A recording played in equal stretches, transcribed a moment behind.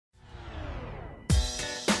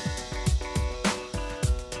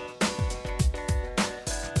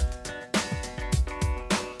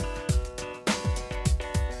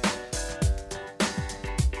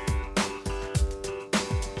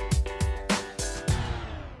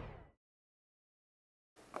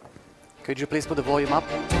Could you please put the volume up?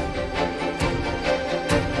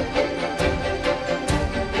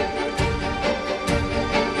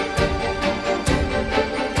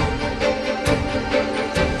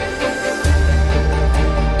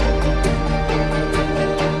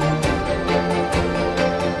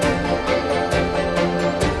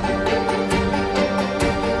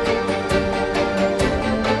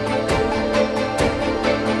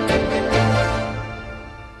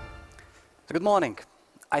 Good morning.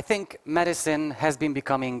 I think medicine has been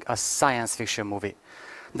becoming a science fiction movie.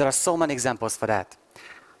 There are so many examples for that.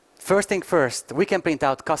 First thing first, we can print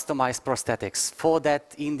out customized prosthetics for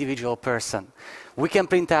that individual person. We can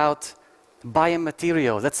print out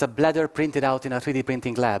biomaterial, that's a bladder printed out in a 3D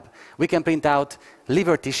printing lab. We can print out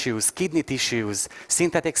liver tissues, kidney tissues,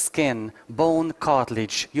 synthetic skin, bone,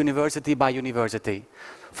 cartilage, university by university.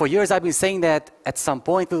 For years I've been saying that at some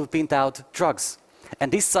point we will print out drugs. And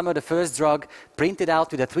this summer, the first drug printed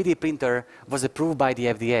out with a 3D printer was approved by the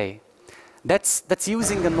FDA. That's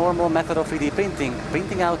using the normal method of 3D printing,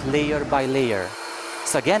 printing out layer by layer.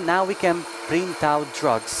 So again, now we can print out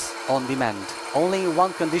drugs on demand. Only in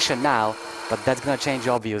one condition now, but that's going to change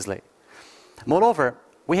obviously. Moreover,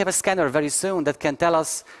 we have a scanner very soon that can tell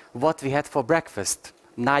us what we had for breakfast.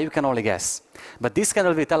 Now you can only guess. But this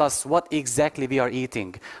scanner will tell us what exactly we are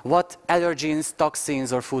eating, what allergens,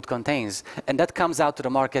 toxins, or food contains. And that comes out to the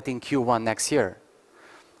market in Q1 next year.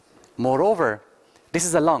 Moreover, this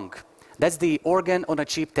is a lung. That's the organ on a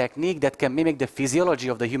chip technique that can mimic the physiology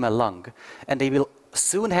of the human lung. And they will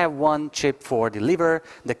soon have one chip for the liver,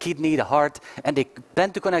 the kidney, the heart, and they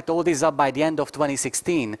plan to connect all these up by the end of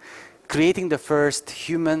 2016, creating the first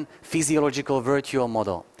human physiological virtual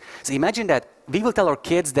model. So imagine that we will tell our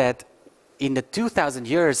kids that in the 2000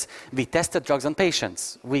 years, we tested drugs on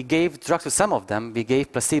patients. We gave drugs to some of them, we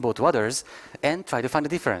gave placebo to others, and tried to find a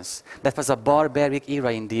difference. That was a barbaric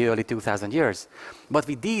era in the early 2000 years. But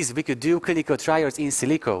with these, we could do clinical trials in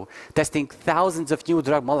silico, testing thousands of new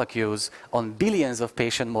drug molecules on billions of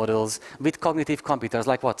patient models with cognitive computers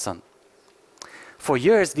like Watson. For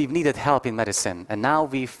years, we've needed help in medicine, and now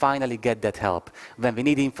we finally get that help. When we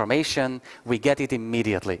need information, we get it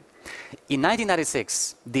immediately. In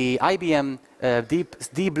 1996, the IBM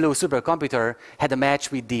Deep Blue supercomputer had a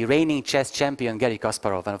match with the reigning chess champion Garry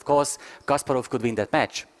Kasparov, and of course, Kasparov could win that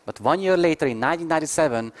match. But 1 year later, in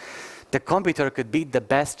 1997, the computer could beat the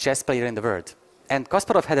best chess player in the world. And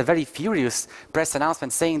Kasparov had a very furious press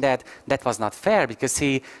announcement saying that that was not fair because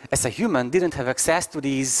he, as a human, didn't have access to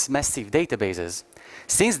these massive databases.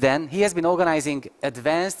 Since then, he has been organizing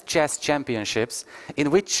advanced chess championships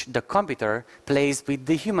in which the computer plays with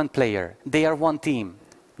the human player. They are one team.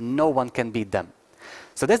 No one can beat them.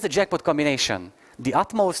 So that's the jackpot combination, the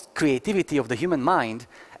utmost creativity of the human mind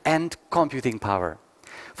and computing power.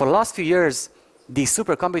 For the last few years, these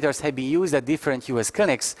supercomputers have been used at different US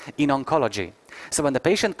clinics in oncology. So when the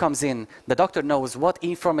patient comes in, the doctor knows what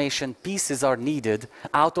information pieces are needed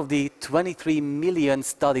out of the 23 million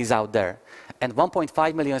studies out there. And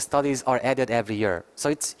 1.5 million studies are added every year. So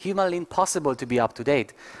it's humanly impossible to be up to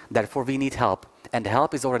date. Therefore, we need help. And the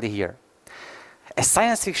help is already here. As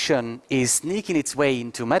science fiction is sneaking its way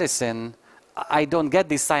into medicine, I don't get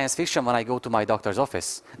this science fiction when I go to my doctor's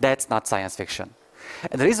office. That's not science fiction.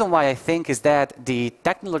 And the reason why I think is that the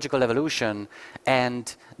technological evolution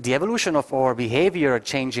and the evolution of our behavior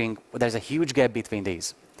changing, there's a huge gap between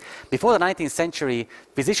these. Before the 19th century,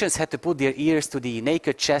 physicians had to put their ears to the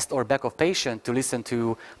naked chest or back of patient to listen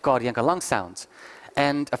to cardiac and lung sounds.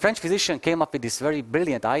 And a French physician came up with this very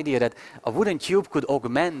brilliant idea that a wooden tube could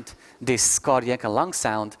augment this cardiac and lung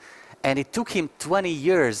sound. And it took him 20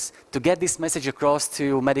 years to get this message across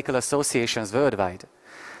to medical associations worldwide.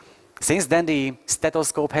 Since then, the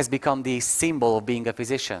stethoscope has become the symbol of being a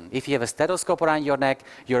physician. If you have a stethoscope around your neck,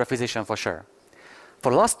 you're a physician for sure.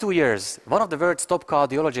 For the last 2 years, one of the world's top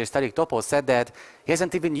cardiologists, Eric Topol, said that he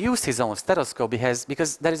hasn't even used his own stethoscope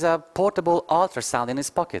because there is a portable ultrasound in his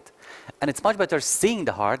pocket. And it's much better seeing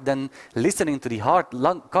the heart than listening to the heart,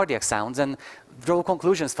 lung, cardiac sounds and draw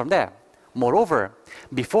conclusions from there. Moreover,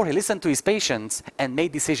 before he listened to his patients and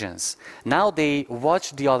made decisions, now they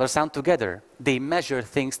watch the ultrasound together, they measure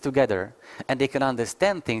things together, and they can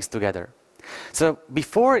understand things together. So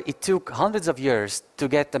before it took hundreds of years to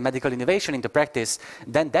get the medical innovation into practice,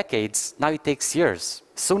 then decades, now it takes years.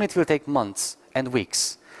 Soon it will take months and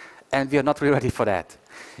weeks, and we are not really ready for that.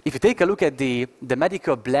 If you take a look at the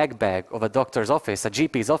medical black bag of a doctor's office, a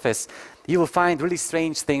GP's office, you will find really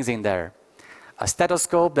strange things in there. A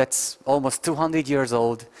stethoscope that's almost 200 years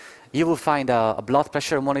old. You will find a blood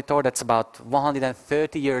pressure monitor that's about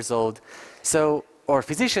 130 years old. So or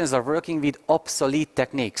physicians are working with obsolete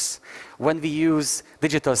techniques when we use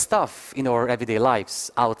digital stuff in our everyday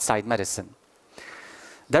lives outside medicine.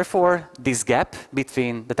 Therefore, this gap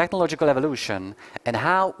between the technological evolution and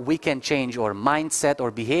how we can change our mindset or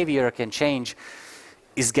behavior can change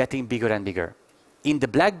is getting bigger and bigger. In the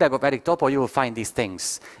black bag of Eric Topol, you will find these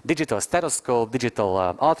things. Digital stethoscope,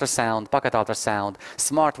 digital ultrasound, pocket ultrasound,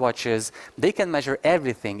 smartwatches. They can measure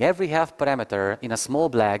everything, every health parameter in a small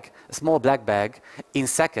black bag in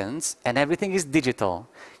seconds, and everything is digital.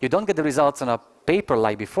 You don't get the results on a paper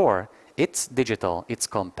like before. It's digital, it's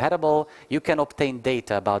compatible, you can obtain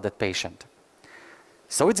data about that patient.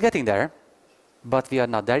 So it's getting there, but we are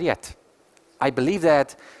not there yet. I believe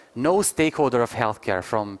that no stakeholder of healthcare,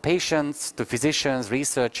 from patients to physicians,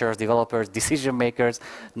 researchers, developers, decision makers,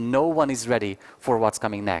 no one is ready for what's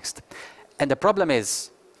coming next. And the problem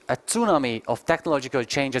is, a tsunami of technological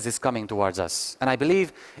changes is coming towards us. And I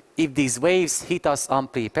believe if these waves hit us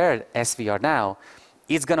unprepared, as we are now,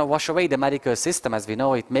 it's going to wash away the medical system as we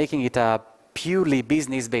know it, making it a purely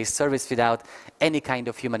business-based service without any kind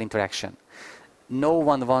of human interaction. No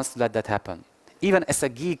one wants to let that happen. Even as a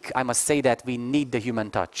geek, I must say that we need the human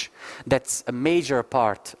touch. That's a major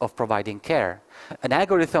part of providing care. An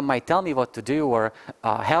algorithm might tell me what to do, or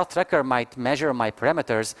a health tracker might measure my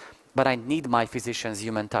parameters, but I need my physician's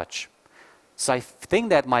human touch. So I think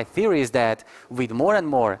that my theory is that with more and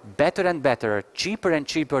more, better and better, cheaper and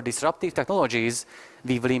cheaper disruptive technologies,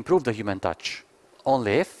 we will improve the human touch,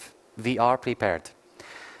 only if we are prepared.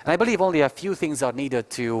 And I believe only a few things are needed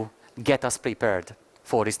to get us prepared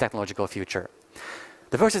for this technological future.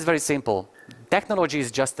 The first is very simple. Technology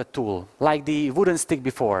is just a tool, like the wooden stick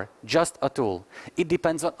before, just a tool. It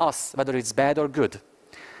depends on us whether it's bad or good.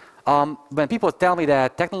 When people tell me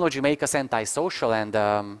that technology makes us antisocial,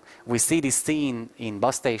 and we see this scene in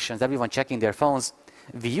bus stations, everyone checking their phones,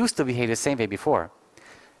 we used to behave the same way before.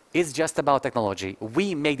 It's just about technology.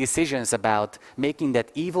 We make decisions about making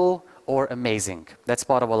that evil or amazing. That's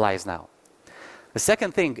part of our lives now. The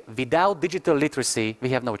second thing, without digital literacy, we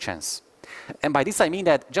have no chance. And by this I mean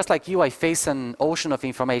that, just like you, I face an ocean of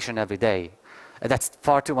information every day. That's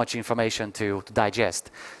far too much information to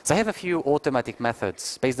digest. So I have a few automatic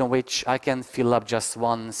methods based on which I can fill up just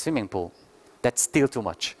one swimming pool. That's still too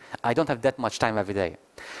much. I don't have that much time every day.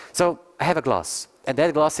 So I have a glass. And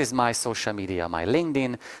that glass is my social media, my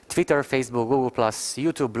LinkedIn, Twitter, Facebook, Google+,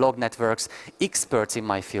 YouTube, blog networks, experts in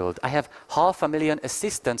my field. I have 500,000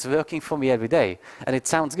 assistants working for me every day. And it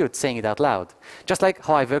sounds good saying it out loud. Just like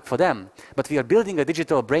how I work for them. But we are building a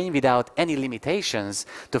digital brain without any limitations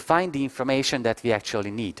to find the information that we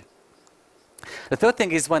actually need. The third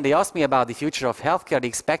thing is, when they ask me about the future of healthcare, they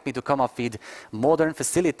expect me to come up with modern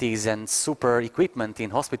facilities and super equipment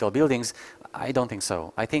in hospital buildings. I don't think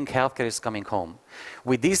so. I think healthcare is coming home.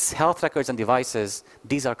 With these health records and devices,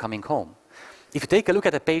 these are coming home. If you take a look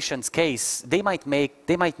at a patient's case, they might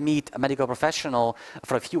meet a medical professional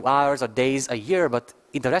for a few hours or days, a year, but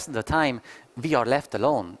in the rest of the time, we are left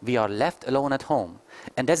alone. We are left alone at home.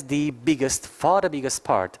 And that's the biggest, far the biggest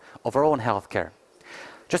part of our own healthcare.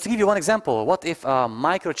 Just to give you one example, what if a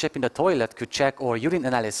microchip in the toilet could check our urine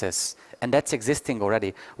analysis, and that's existing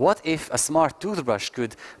already? What if a smart toothbrush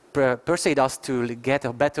could persuade us to get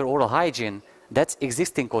a better oral hygiene? That's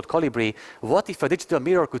existing, called Colibri. What if a digital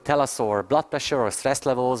mirror could tell us our blood pressure or stress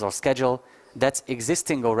levels or schedule? That's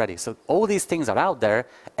existing already. So all these things are out there,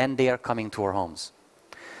 and they are coming to our homes.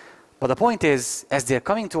 But the point is, as they're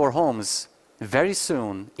coming to our homes, very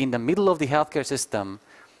soon, in the middle of the healthcare system,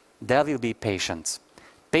 there will be patients.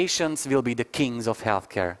 Patients will be the kings of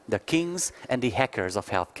healthcare, the kings and the hackers of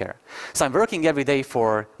healthcare. So I'm working every day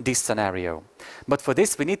for this scenario. But for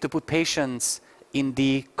this, we need to put patients in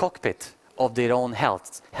the cockpit of their own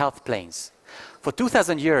health planes. For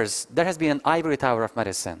 2,000 years, there has been an ivory tower of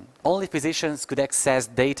medicine. Only physicians could access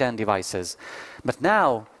data and devices. But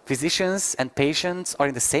now, physicians and patients are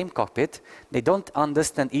in the same cockpit. They don't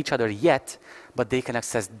understand each other yet, but they can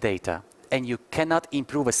access data. And you cannot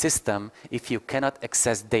improve a system if you cannot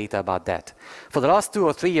access data about that. For the last 2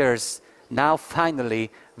 or 3 years, now finally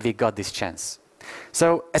we got this chance.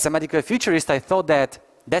 So as a medical futurist, I thought that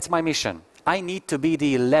that's my mission. I need to be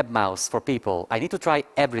the lab mouse for people. I need to try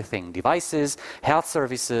everything, devices, health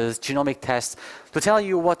services, genomic tests, to tell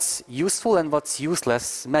you what's useful and what's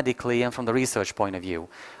useless medically and from the research point of view.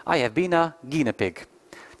 I have been a guinea pig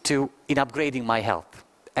in upgrading my health.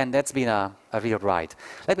 And that's been a real ride.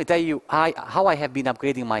 Let me tell you how I have been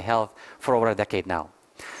upgrading my health for over a decade now.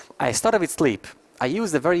 I started with sleep. I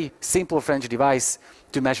used a very simple French device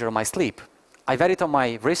to measure my sleep. I wear it on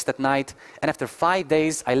my wrist at night, and after 5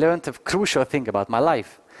 days, I learned a crucial thing about my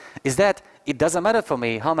life. Is that It doesn't matter for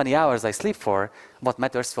me how many hours I sleep for. What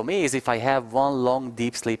matters for me is if I have one long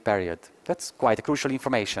deep sleep period. That's quite a crucial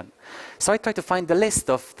information. So I try to find the list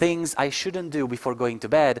of things I shouldn't do before going to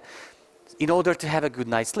bed in order to have a good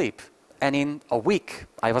night's sleep. And in a week,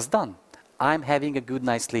 I was done. I'm having a good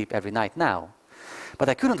night's sleep every night now. But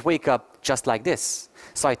I couldn't wake up just like this.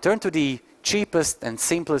 So I turned to the cheapest and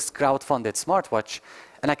simplest crowd-funded smartwatch,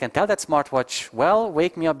 and I can tell that smartwatch, well,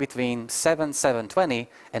 wake me up between 7:20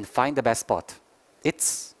 and find the best spot.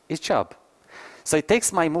 It's its job. So it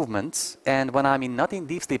takes my movements, and when I'm not in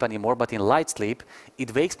deep sleep anymore, but in light sleep,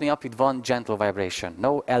 it wakes me up with one gentle vibration.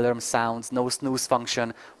 No alarm sounds, no snooze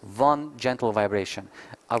function, one gentle vibration.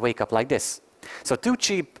 I wake up like this. So 2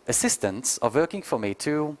 cheap assistants are working for me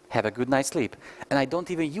to have a good night's sleep. And I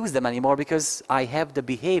don't even use them anymore because I have the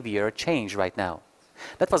behavior change right now.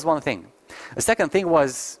 That was one thing. The second thing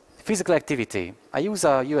was physical activity. I use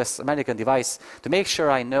a US-American device to make sure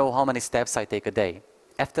I know how many steps I take a day.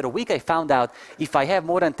 After a week, I found out if I have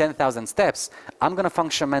more than 10,000 steps, I'm going to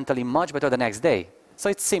function mentally much better the next day. So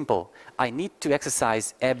it's simple. I need to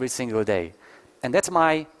exercise every single day. And that's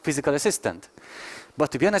my physical assistant.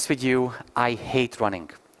 But to be honest with you, I hate running.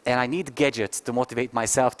 And I need gadgets to motivate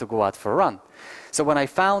myself to go out for a run. So when I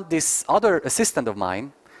found this other assistant of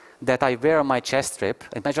mine that I wear on my chest strip,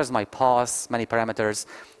 it measures my pulse, many parameters,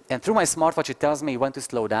 and through my smartwatch it tells me when to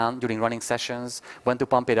slow down during running sessions, when to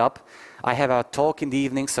pump it up. I have a talk in the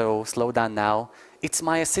evening, so slow down now. It's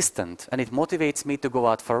my assistant, and it motivates me to go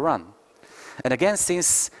out for a run. And again,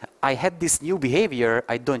 since I had this new behavior,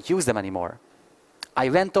 I don't use them anymore. I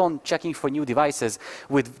went on checking for new devices.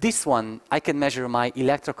 With this one, I can measure my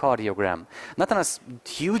electrocardiogram. Not on a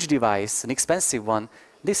huge device, an expensive one,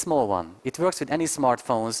 this small one. It works with any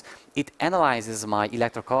smartphones. It analyzes my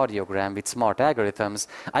electrocardiogram with smart algorithms.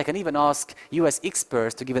 I can even ask US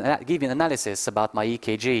experts to give an analysis about my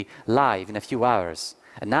EKG live in a few hours.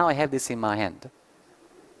 And now I have this in my hand.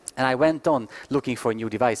 And I went on looking for new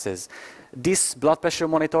devices. This blood pressure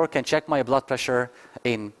monitor can check my blood pressure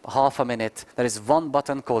in half a minute. There is one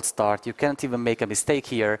button called start. You can't even make a mistake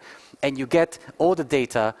here. And you get all the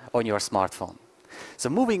data on your smartphone. So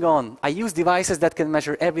moving on, I use devices that can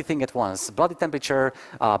measure everything at once. Body temperature,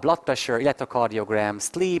 blood pressure, electrocardiogram,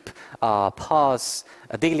 sleep, pulse,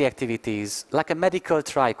 daily activities, like a medical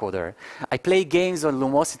tricorder. I play games on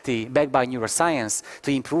Lumosity backed by neuroscience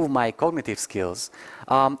to improve my cognitive skills.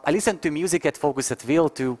 I listen to music at focus at will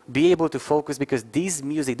to be able to focus because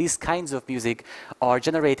these kinds of music are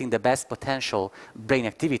generating the best potential brain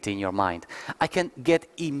activity in your mind. I can get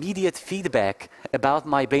immediate feedback about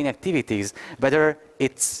my brain activities, whether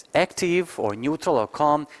it's active or neutral or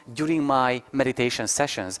calm during my meditation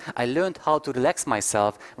sessions. I learned how to relax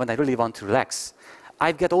myself when I really want to relax.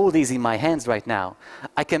 I've got all these in my hands right now.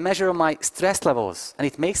 I can measure my stress levels, and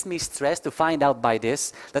it makes me stressed to find out by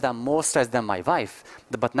this that I'm more stressed than my wife.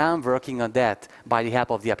 But now I'm working on that by the help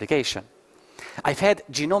of the application. I've had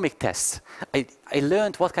genomic tests. I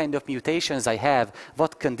learned what kind of mutations I have,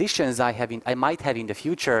 what conditions I might have in the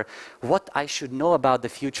future, what I should know about the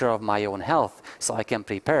future of my own health so I can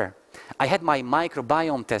prepare. I had my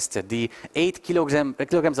microbiome tested, the 8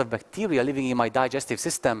 kilograms of bacteria living in my digestive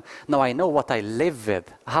system. Now I know what I live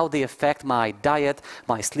with, how they affect my diet,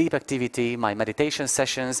 my sleep activity, my meditation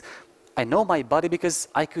sessions. I know my body because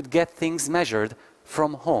I could get things measured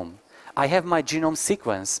from home. I have my genome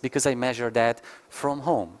sequence because I measure that from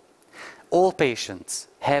home. All patients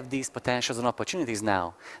have these potentials and opportunities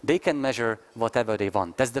now. They can measure whatever they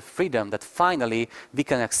want. That's the freedom that finally we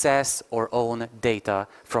can access our own data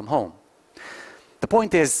from home. The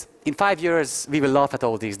point is, in 5 years, we will laugh at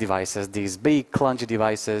all these devices, these big, clunky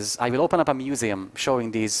devices. I will open up a museum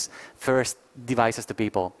showing these first devices to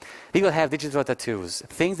people. We will have digital tattoos,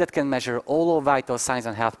 things that can measure all our vital signs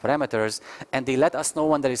and health parameters, and they let us know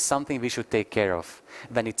when there is something we should take care of,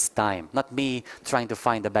 when it's time, not me trying to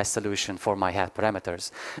find the best solution for my health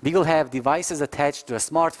parameters. We will have devices attached to our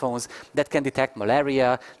smartphones that can detect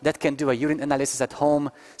malaria, that can do a urine analysis at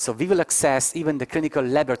home, so we will access even the clinical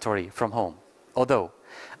laboratory from home. Although,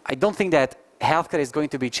 I don't think that healthcare is going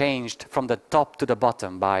to be changed from the top to the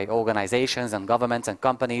bottom by organizations and governments and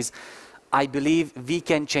companies. I believe we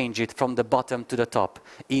can change it from the bottom to the top,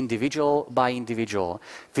 individual by individual.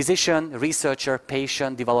 Physician, researcher,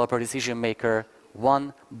 patient, developer, decision maker,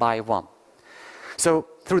 one by one. So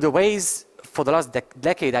through the ways for the last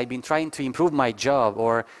decade I've been trying to improve my job,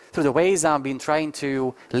 or through the ways I've been trying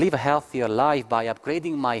to live a healthier life by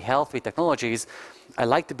upgrading my health with technologies, I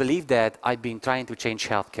like to believe that I've been trying to change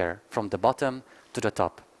healthcare from the bottom to the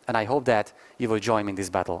top. And I hope that you will join me in this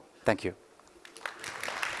battle. Thank you.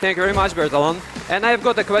 Thank you very much, Bertalan. And I've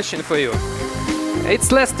got a question for you.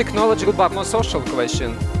 It's less technological but more social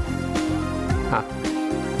question.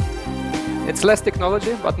 It's less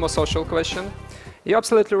technology but more social question. You're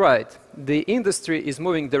absolutely right. The industry is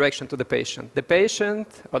moving direction to the patient. The patient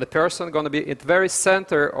or the person going to be at the very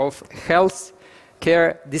center of health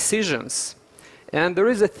care decisions. And there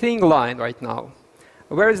is a thin line right now.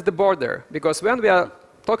 Where is the border? Because when we are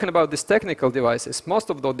talking about these technical devices, most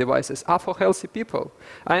of those devices are for healthy people.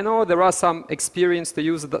 I know there are some experience to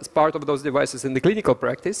use part of those devices in the clinical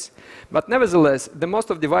practice, but nevertheless, the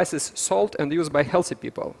most of devices sold and used by healthy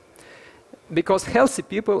people. Because healthy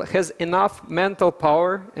people has enough mental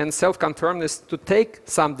power and self-confirmness to take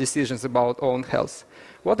some decisions about own health.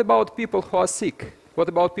 What about people who are sick? What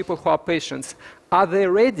about people who are patients? Are they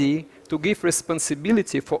ready to give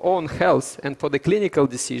responsibility for own health and for the clinical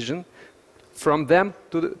decision from them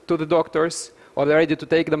to the doctors, or they're ready to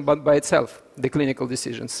take them by itself, the clinical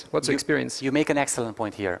decisions? What's your experience? You make an excellent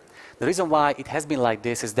point here. The reason why it has been like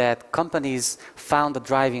this is that companies found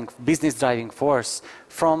the business driving force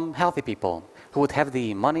from healthy people who would have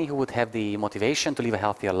the money, who would have the motivation to live a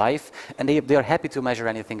healthier life, and they are happy to measure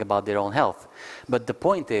anything about their own health. But the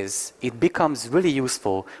point is, it becomes really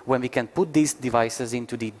useful when we can put these devices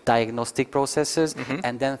into the diagnostic processes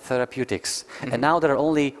and then therapeutics. And now there are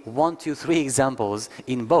only 1, 2, 3 examples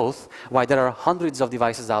in both, while there are hundreds of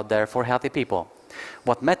devices out there for healthy people.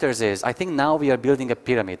 What matters is, I think now we are building a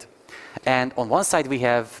pyramid. And on one side we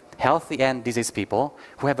have healthy and diseased people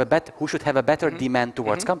who should have a better demand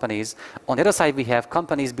towards companies. On the other side we have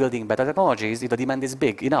companies building better technologies if the demand is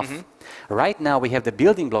big enough. Right now we have the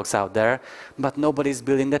building blocks out there, but nobody's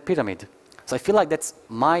building that pyramid. So I feel like that's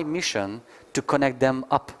my mission, to connect them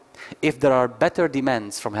up. If there are better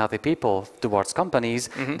demands from healthy people towards companies,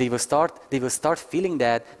 they will start feeling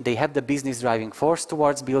that they have the business driving force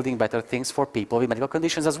towards building better things for people with medical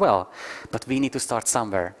conditions as well. But we need to start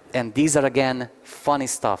somewhere. And these are, again, funny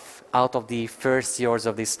stuff out of the first years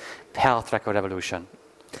of this health record revolution.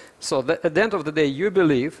 So at the end of the day, you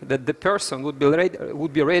believe that the person would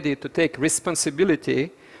be ready to take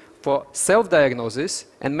responsibility for self-diagnosis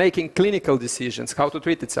and making clinical decisions, how to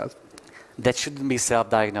treat itself. That shouldn't be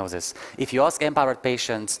self-diagnosis. If you ask empowered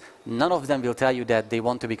patients, none of them will tell you that they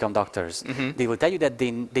want to become doctors. They will tell you that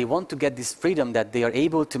they want to get this freedom, that they are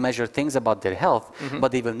able to measure things about their health,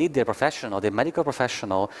 but they will need their professional, their medical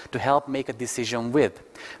professional, to help make a decision with.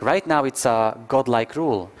 Right now it's a godlike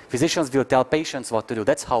rule. Physicians will tell patients what to do.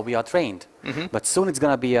 That's how we are trained. But soon it's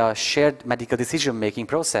going to be a shared medical decision-making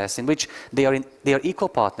process in which they are equal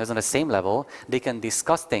partners on the same level. They can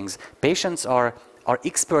discuss things. Patients are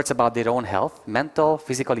experts about their own health, mental,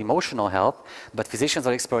 physical, emotional health, but physicians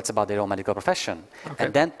are experts about their own medical profession. Okay.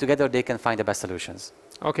 And then together they can find the best solutions.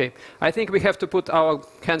 Okay, I think we have to put our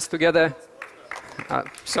hands together.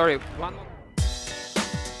 Sorry, one more.